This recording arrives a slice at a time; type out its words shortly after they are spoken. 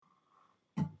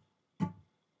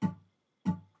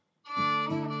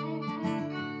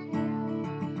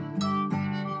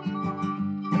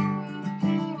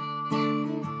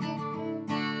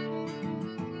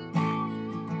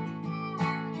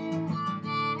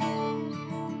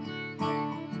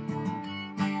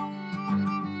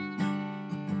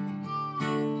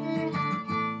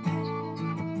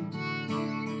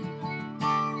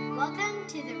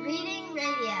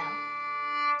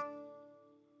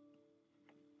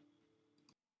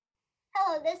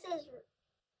Hello, this is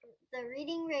the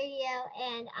Reading Radio,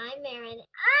 and I'm Maren.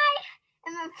 I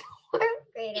am a fourth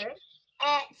grader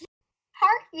at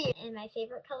Parkview, and my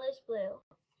favorite color is blue.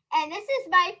 And this is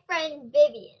my friend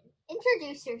Vivian.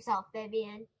 Introduce yourself,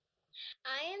 Vivian.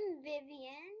 I am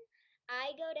Vivian.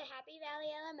 I go to Happy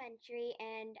Valley Elementary,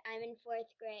 and I'm in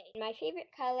fourth grade. My favorite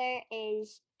color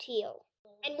is teal,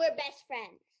 and we're best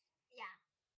friends. Yeah.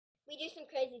 We do some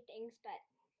crazy things, but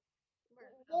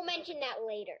we'll mention that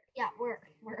later. Yeah, we're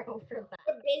over that.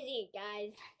 We're busy,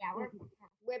 guys. Yeah, we're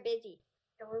busy.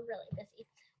 Yeah, we're really busy.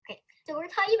 Okay, so we're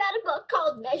talking about a book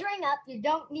called Measuring Up. You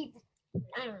don't need to,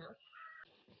 I don't know.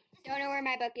 Don't know where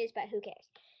my book is, but who cares?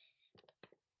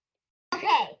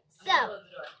 Okay, so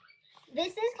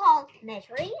this is called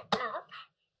Measuring Up,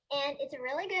 and it's a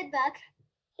really good book,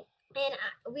 and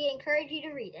we encourage you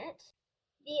to read it.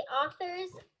 The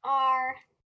authors are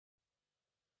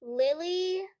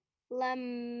Lily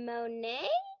LaMotte?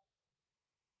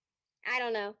 I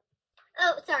don't know.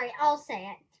 Oh, sorry, I'll say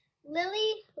it.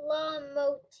 Lily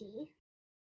LaMotte.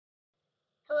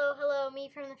 Hello, me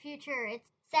from the future. It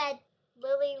said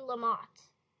Lily LaMotte.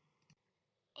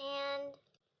 And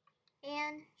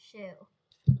Anne Shu.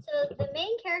 So the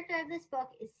main character of this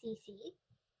book is Cece.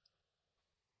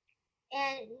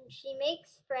 And she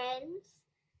makes friends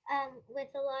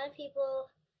with a lot of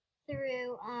people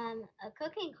through a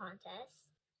cooking contest.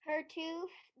 Her two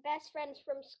best friends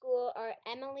from school are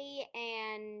Emily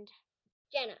and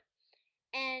Jenna.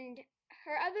 And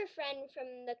her other friend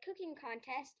from the cooking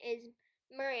contest is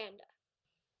Miranda.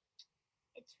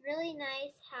 It's really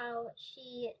nice how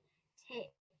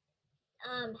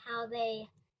how they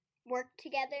work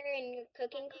together in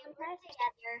cooking contest.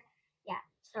 Together. Yeah,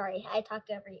 sorry, I talked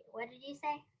over you. What did you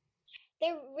say?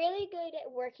 They're really good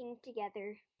at working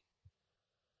together.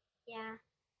 Yeah.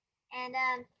 And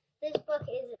this book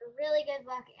is a really good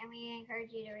book, and we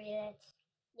encourage you to read it.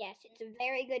 Yes, it's a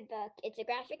very good book. It's a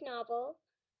graphic novel,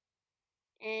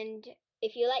 and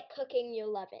if you like cooking,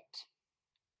 you'll love it.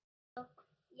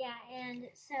 Yeah, and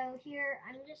so here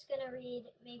I'm just going to read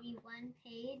maybe one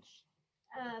page.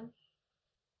 I'm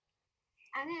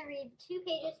going to read 2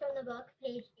 pages from the book,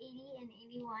 page 80 and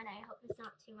 81. I hope it's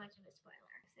not too much of a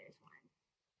spoiler, because there's one.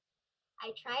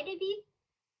 I try to be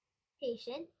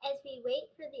patient as we wait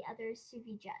for the others to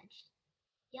be judged.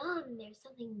 Yum, there's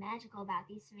something magical about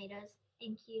these tomatoes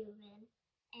and cumin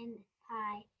and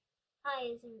pie.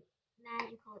 Pie isn't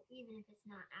magical even if it's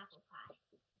not apple pie.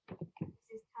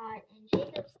 Mrs. Todd and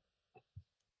Jacob's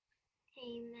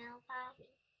caramel pie.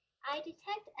 I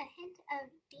detect a hint of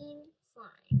bean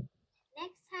slime.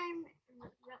 Next time,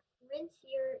 rinse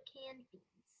your canned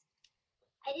beans.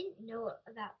 I didn't know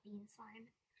about bean slime.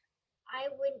 I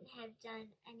wouldn't have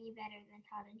done any better than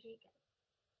Todd and Jacob.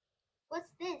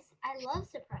 What's this? I love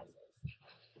surprises.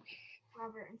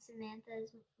 Robert and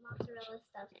Samantha's mozzarella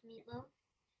stuffed meatloaf.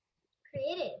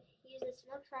 Creative. Use a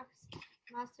smoked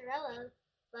mozzarella,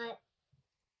 but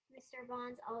Mr.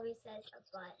 Bonds always says a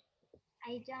but.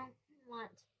 I don't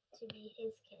want to be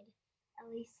his kid.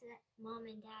 At least Mom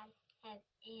and Dad have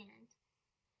and.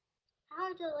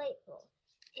 How delightful.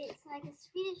 It's like a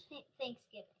Swedish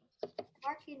Thanksgiving.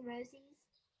 Mark and Roses,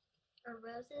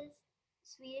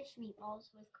 Swedish meatballs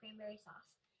with cranberry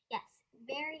sauce. Yes,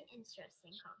 very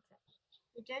interesting concept.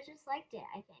 The judges liked it,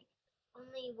 I think.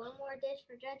 Only one more dish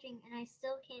for judging, and I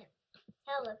still can't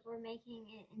tell if we're making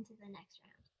it into the next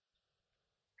round.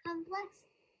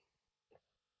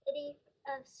 Complexity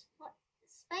of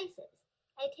spices.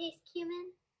 I taste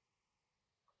cumin,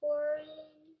 coriander,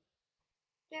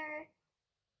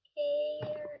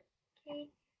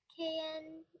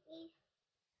 cayenne,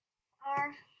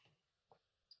 our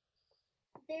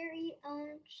very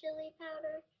own chili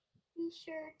powder. Be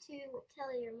sure to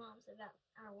tell your moms about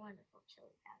our wonderful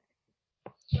chili powder.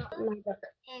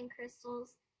 And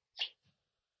Crystal's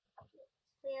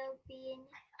Cleo bean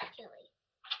chili.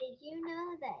 Did you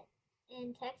know that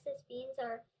in Texas beans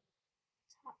are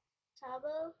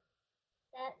tabo?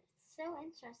 That's so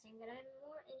interesting, but I'm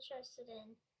more interested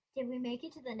in, did we make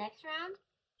it to the next round?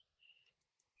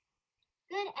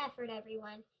 Good effort,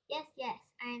 everyone. Yes,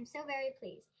 I am so very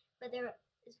pleased. But there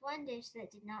is one dish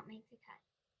that did not make the cut.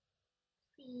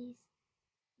 Please,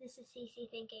 this is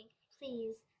Cece thinking,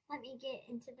 please let me get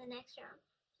into the next round.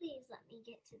 Please let me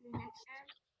get to the next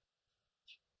round.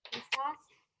 The sauce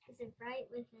is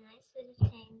bright with a nice bit of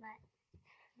tang, but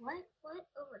what,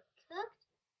 overcooked?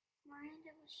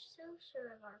 Miranda was so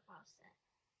sure of our pasta.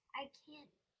 I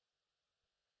can't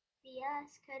be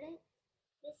us, could it?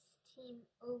 This team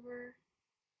overspiced.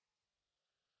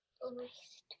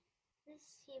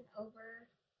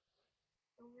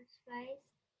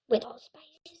 With all spice.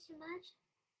 Is too much?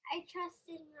 I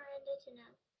trusted Miranda to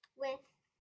know. With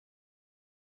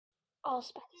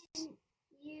allspice.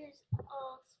 use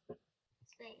all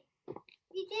space.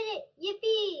 We did it!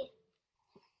 Yippee!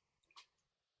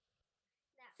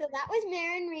 So that was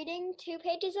Maren reading 2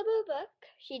 pages of a book.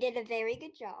 She did a very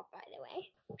good job, by the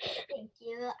way. Thank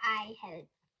you. I had a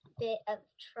bit of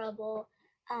trouble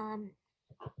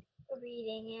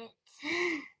reading it.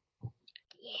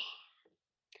 Yeah.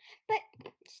 But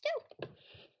still,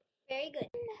 very good.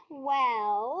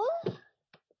 Well, if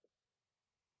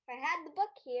I had the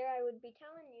book here, I would be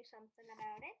telling you something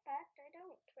about it, but I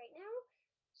don't right now.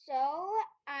 So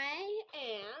I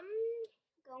am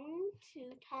going to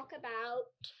talk about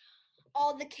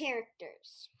all the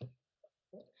characters.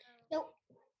 So,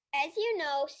 as you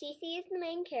know, Cece is the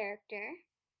main character.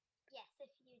 Yes, if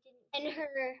you didn't. And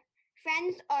her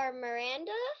friends are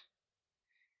Miranda,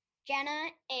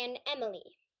 Jenna, and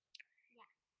Emily. Yeah.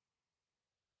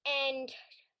 And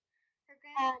her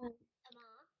grandma,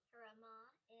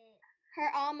 her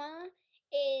ama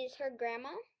is her grandma.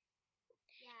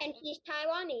 Yeah. And she's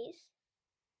Taiwanese.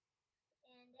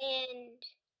 And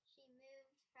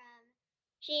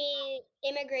she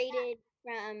immigrated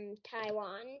from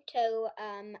Taiwan to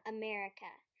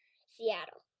America,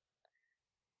 Seattle.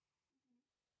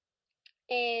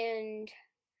 And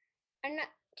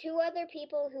two other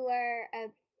people who are a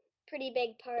pretty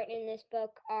big part in this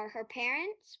book are her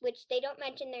parents, which they don't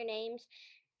mention their names.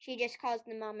 She just calls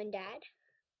them mom and dad.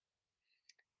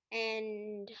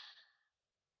 And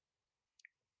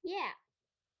yeah.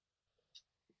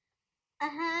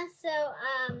 So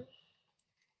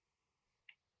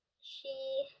she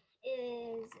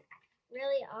is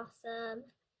really awesome.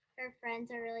 Her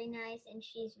friends are really nice, and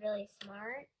she's really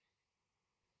smart.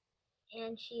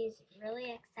 And she's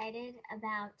really excited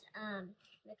about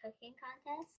the cooking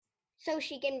contest. So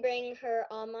she can bring her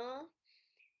ama,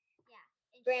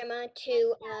 grandma,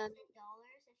 to $10,000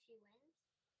 if she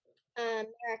wins.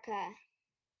 America,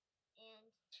 and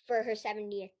for her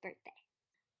 70th birthday.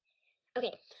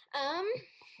 Okay.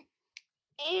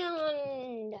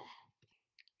 And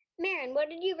Maren, what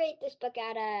did you rate this book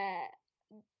out of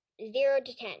 0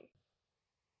 to 10?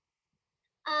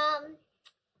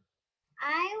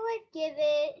 I would give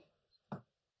it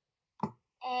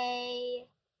a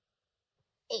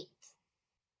 8.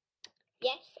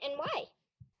 Yes, and why?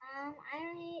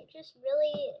 I just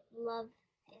really love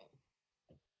it.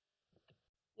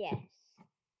 Yes.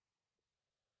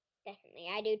 Definitely,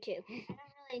 I do too. I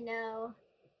don't really know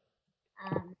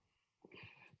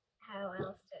how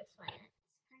else to explain it.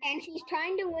 And she's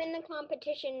trying to win the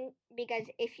competition because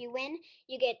if you win,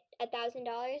 you get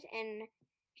 $1,000, and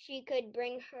she could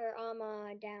bring her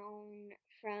ama down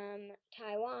from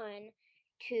Taiwan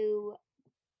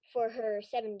for her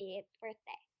 70th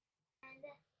birthday. And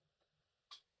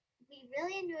we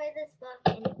really enjoyed this book,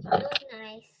 and it's really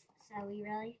nice. So we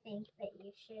really think that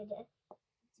you should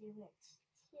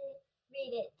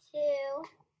read it too.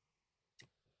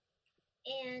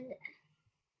 And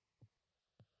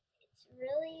it's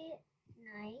really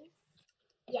nice.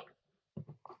 Yeah.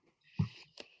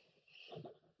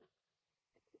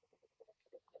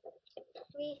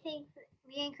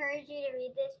 We encourage you to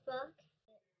read this book.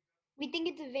 We think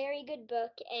it's a very good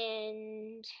book,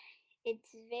 and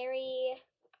it's very...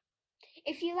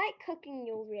 If you like cooking,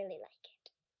 you'll really like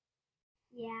it.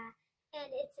 Yeah,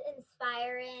 and it's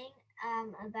inspiring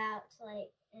about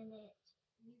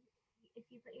if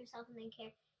you put yourself in the main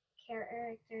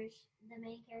character's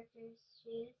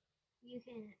shoes, you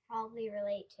can probably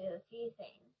relate to a few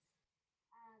things.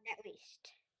 At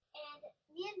least. And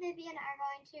me and Vivian are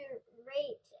going to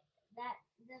rate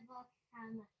the book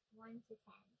from 1 to 10.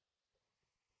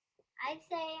 I'd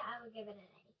say I would give it an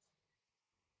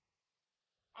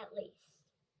 8. At least.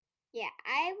 Yeah,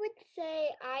 I would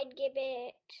say I'd give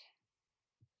it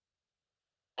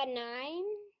a 9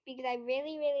 because I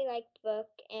really, really like the book,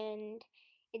 and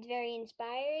it's very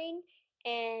inspiring,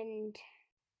 and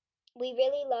we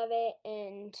really love it,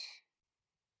 and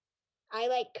I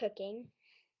like cooking,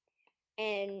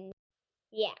 and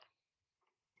yeah.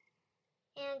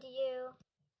 And you?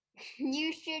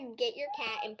 You should get your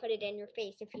cat and put it in your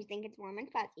face if you think it's warm and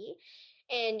fuzzy.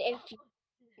 And if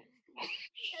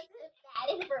because of that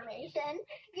information,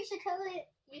 you should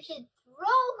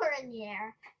throw her in the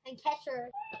air and catch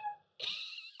her.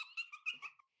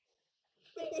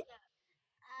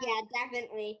 Yeah,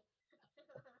 definitely.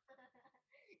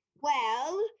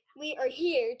 Well, we are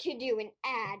here to do an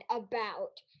ad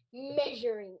about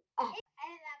measuring up.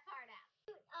 Edit that part out.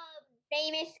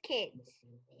 Famous kids.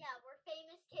 Yeah, we're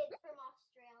famous kids from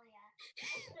Australia.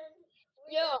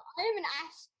 Yeah, I'm an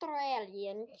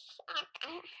Australian.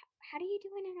 How do you do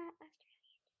in an Australian?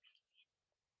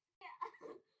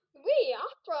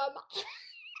 from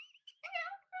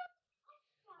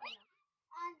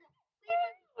And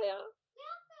we're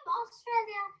from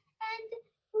Australia, and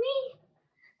we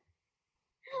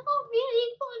are really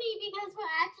funny because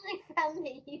we're actually from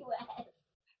the U.S.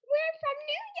 We're from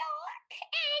New York,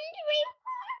 and we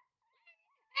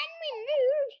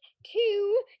moved to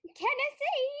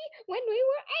Tennessee when we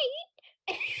were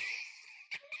 8.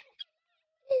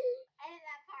 Edit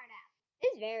that part out.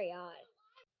 It's very odd.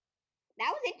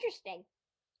 That was interesting.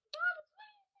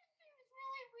 It was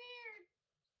really weird.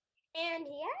 And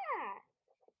yeah.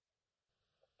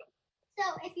 So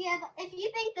if you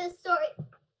think this story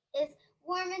is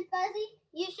warm and fuzzy,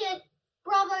 you should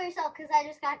bravo yourself because I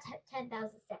just got 10,000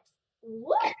 steps.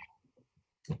 What?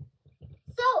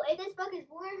 So if this book is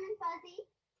warm and fuzzy,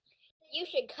 You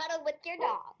should cuddle with your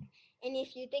dog. And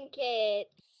if you think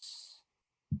it's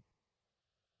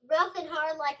rough and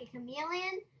hard like a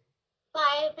chameleon,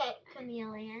 buy a pet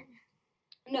chameleon.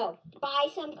 no, buy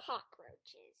some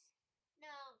cockroaches.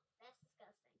 No, that's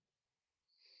disgusting.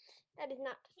 That is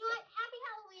not. You know what? Happy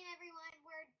Halloween, everyone.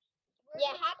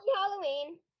 Yeah, happy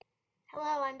Halloween.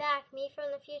 Hello, I'm back. Me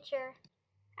from the future.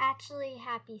 Actually,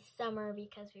 happy summer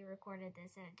because we recorded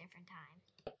this at a different time.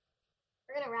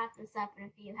 We're gonna wrap this up in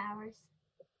a few hours.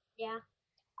 Yeah.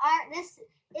 This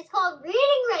is called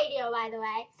Reading Radio, by the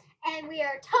way, and we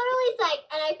are totally psyched.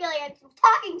 And I feel like I'm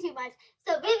talking too much.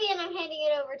 So, Vivian, I'm handing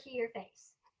it over to your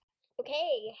face.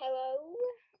 Okay, hello.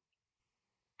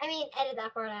 I mean, edit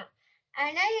that part out.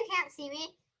 I know you can't see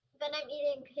me, but I'm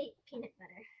eating peanut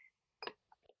butter.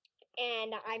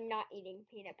 And I'm not eating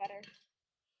peanut butter.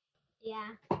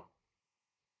 Yeah.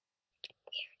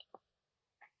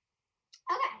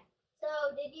 Okay. So,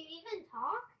 did you even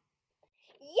talk?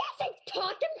 Yes, I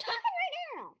talked. I'm talking right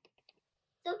now.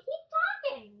 So keep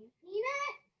talking.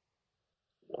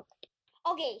 Peanut.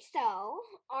 Okay, so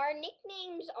our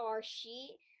nicknames are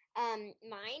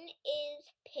mine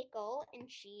is Pickle and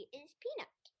she is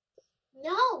Peanut.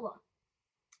 No.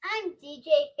 I'm DJ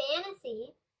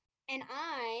Fantasy. And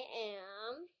I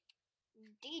am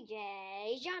DJ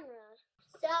Genre.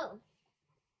 So,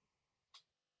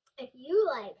 if you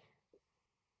like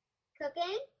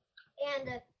cooking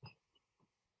and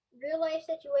real life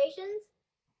situations,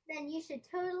 then you should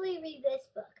totally read this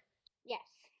book. Yes.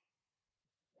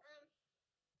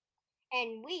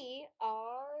 And we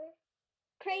are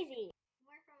crazy.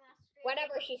 We're from Australia.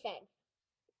 Whatever she said.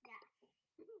 Yeah.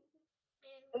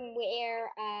 And we're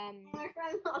We're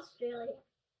from Australia.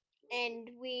 and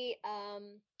we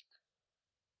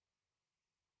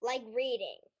like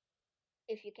reading,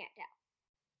 if you can't tell.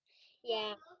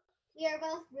 Yeah. We are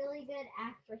both really good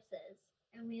actresses,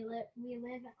 and we live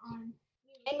on.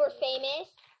 And we're famous.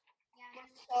 Yeah.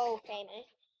 We're so famous.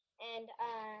 And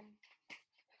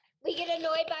we get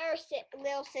annoyed by our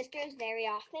little sisters very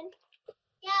often.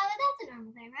 Yeah, but that's a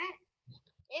normal thing, right?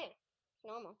 Yeah, it's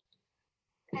normal.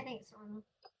 I think it's normal.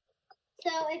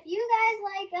 So if you guys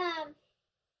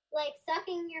like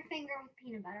sucking your finger with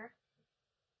peanut butter,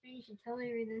 then you should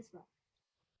totally read this book.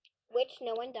 Which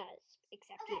no one does,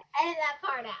 except you. Edit that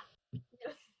part out.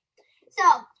 So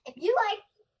if you like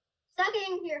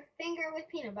sucking your finger with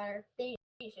peanut butter, then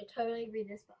you should totally read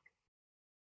this book.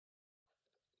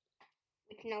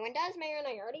 Which no one does, Maren.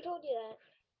 I already told you that.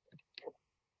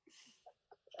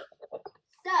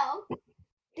 So,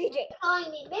 DJ.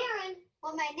 Calling me Maren,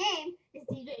 well, my name is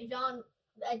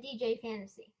DJ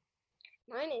Fantasy.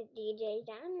 Mine is DJ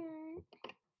Genre.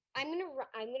 I'm gonna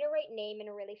write name in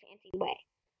a really fancy way.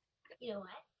 You know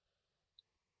what?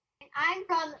 I'm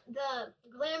from the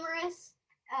glamorous.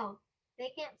 Oh,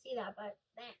 they can't see that, but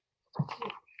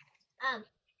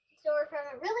so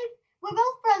we're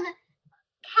both from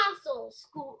Castle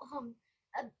School,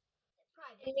 private.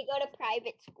 And we go to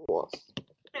private schools.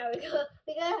 No, we go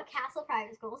to Castle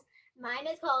private schools. Mine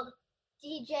is called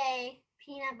DJ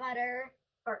Peanut Butter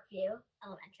Parkview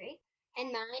Elementary,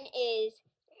 and mine is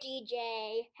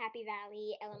DJ Happy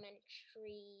Valley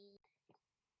Elementary.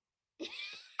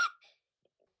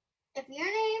 If your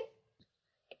name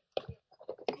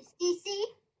is DC,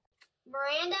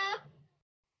 Miranda,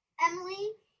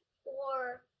 Emily,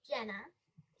 or Jenna,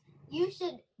 you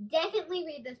should definitely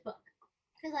read this book.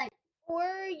 Cause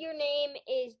or your name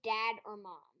is Dad or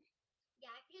Mom.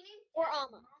 Yeah, if your name's or Dad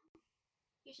Alma,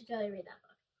 you should totally read that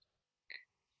book.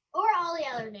 Or all the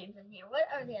other names in here. What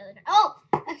are the other names? Oh,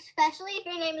 especially if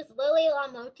your name is Lily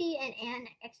LaMotte and Anne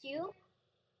XU.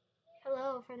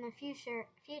 Hello from the future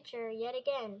yet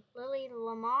again. Lily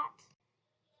LaMotte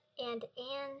and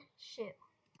Anne Shu.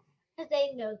 Because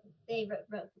they know they wrote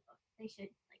the book. They should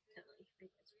totally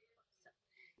read this book.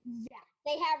 So, yeah.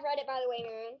 They have read it, by the way,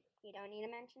 Maren. You don't need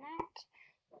to mention that.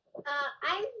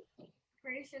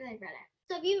 pretty sure they've read it.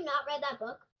 So have you not read that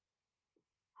book?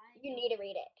 You need to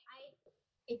read it.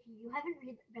 If you haven't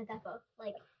read that book,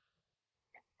 like,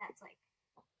 that's like,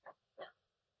 no,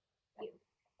 you.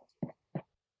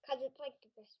 Because it's like the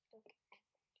best book ever.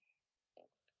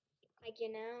 Like,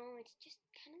 it's just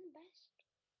kind of the best.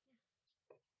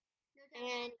 No,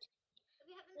 and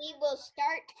we will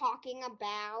start talking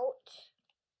about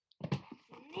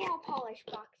nail polish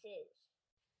boxes.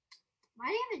 Why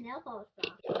do you have a nail polish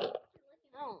box?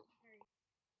 No.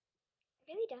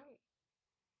 I really don't.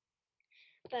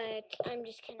 But I'm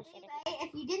just kind of Anyway,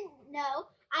 if you didn't know,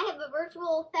 I have a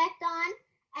virtual effect on,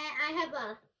 and I have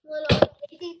a little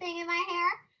daisy thing in my hair.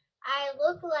 I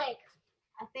look like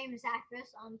a famous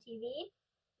actress on TV.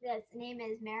 That's name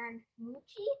is Maren and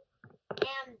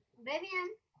Vivian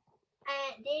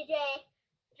and DJ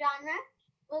Genre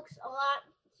looks a lot.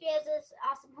 She has this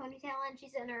awesome ponytail, and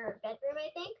she's in her bedroom, I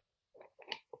think.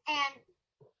 And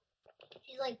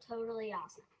she's like totally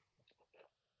awesome.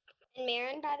 And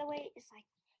Maren, by the way, is like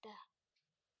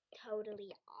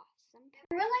totally awesome.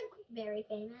 We're like very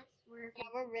famous. We're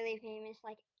really famous.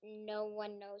 Like no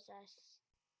one knows us.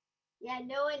 Yeah,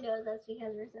 no one knows us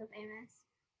because we're so famous.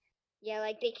 Yeah,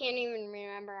 like they can't even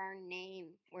remember our name.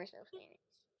 We're so famous.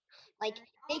 Like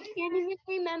they can't even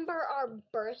remember our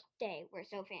birthday. We're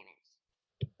so famous.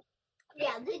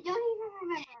 Yeah, they don't even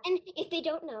remember. And if they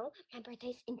don't know, my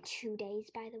birthday's in 2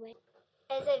 days, by the way.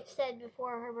 As I've said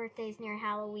before, her birthday's near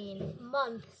Halloween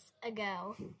months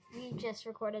ago. We just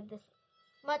recorded this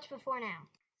much before now.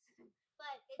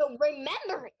 But so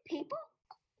remember it, people.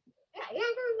 Yeah, you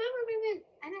have to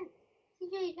remember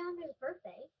TJ John's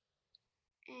birthday.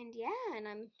 And yeah, and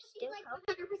I'm still like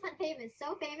 100% famous.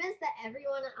 So famous that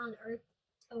everyone on Earth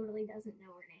totally doesn't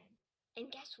know her name.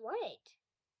 And guess what?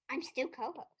 I'm still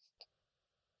co-host.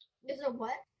 So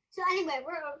what? So anyway,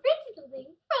 we're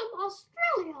originally from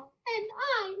Australia, and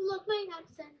I love my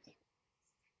accent.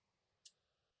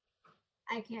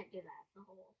 I can't do that the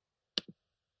whole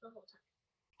time.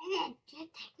 And then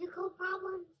technical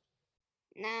problems.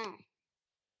 No.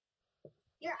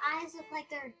 Your eyes look like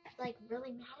they're like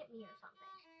really mad at me or something.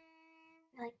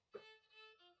 You're like.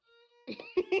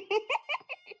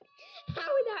 How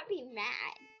would that be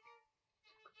mad?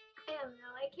 I don't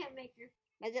know. I can't make your.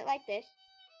 Was it like this?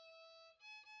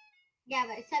 Yeah,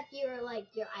 but except you were like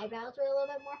your eyebrows were a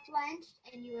little bit more flenched,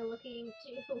 and you were looking to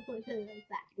what is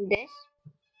that? This?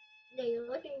 No, you're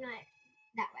looking like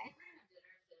that way.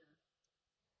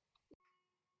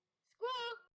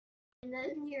 Squirrel. And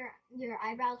then your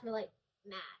eyebrows were like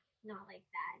mad, not like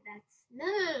that. That's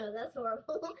no, that's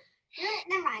horrible.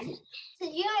 Never mind.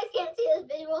 Since you guys can't see this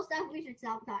visual stuff, we should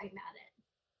stop talking about it.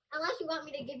 Unless you want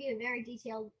me to give you a very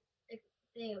detailed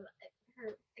thing of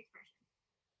her expression.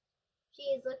 She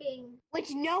is looking...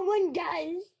 Which no one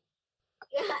does.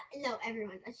 Yeah, no,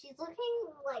 everyone does. She's looking,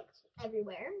 like,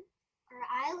 everywhere. Her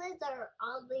eyelids are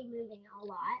oddly moving a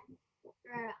lot.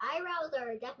 Her eyebrows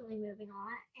are definitely moving a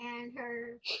lot. And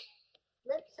her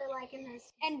lips are, like, in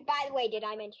this... And by the way, did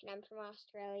I mention I'm from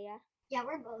Australia? Yeah,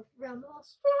 we're both from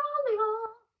Australia.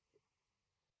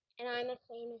 And I'm a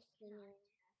famous singer.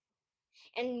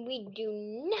 And we do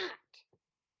not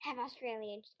have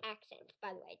Australian accents,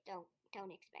 by the way.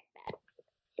 Don't expect that.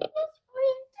 Yes, we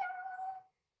do.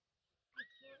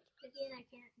 I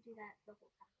can't do that the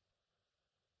whole time.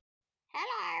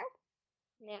 Hello.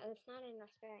 No, it's not an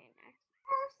Australian accent.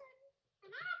 Person,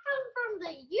 and I come from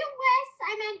the U.S.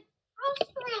 I meant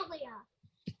Australia.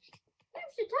 You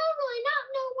should totally not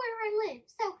know where I live.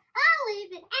 So I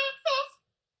live in Access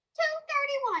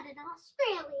 231 in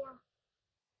Australia.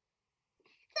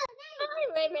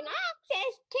 I live in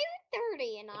Access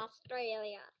 230 in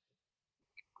Australia.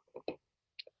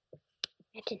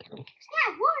 That's a nice accent.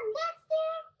 Yeah, one next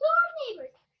door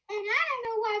neighbors. And I don't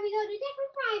know why we go to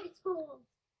different private schools.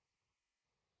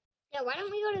 Yeah, why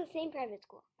don't we go to the same private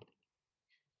school?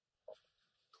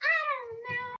 I don't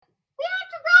know. We have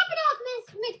to wrap it up,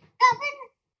 Miss McGovern.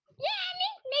 Yeah,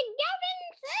 Miss McGovern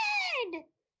said.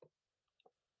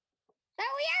 So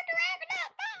we have to wrap it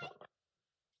up. Bye.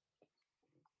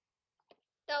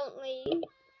 Don't leave.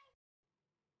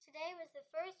 Today was the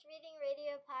first Reading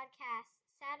Radio podcast,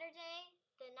 Saturday,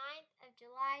 the 9th of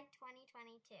July,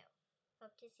 2022.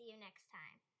 Hope to see you next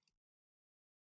time.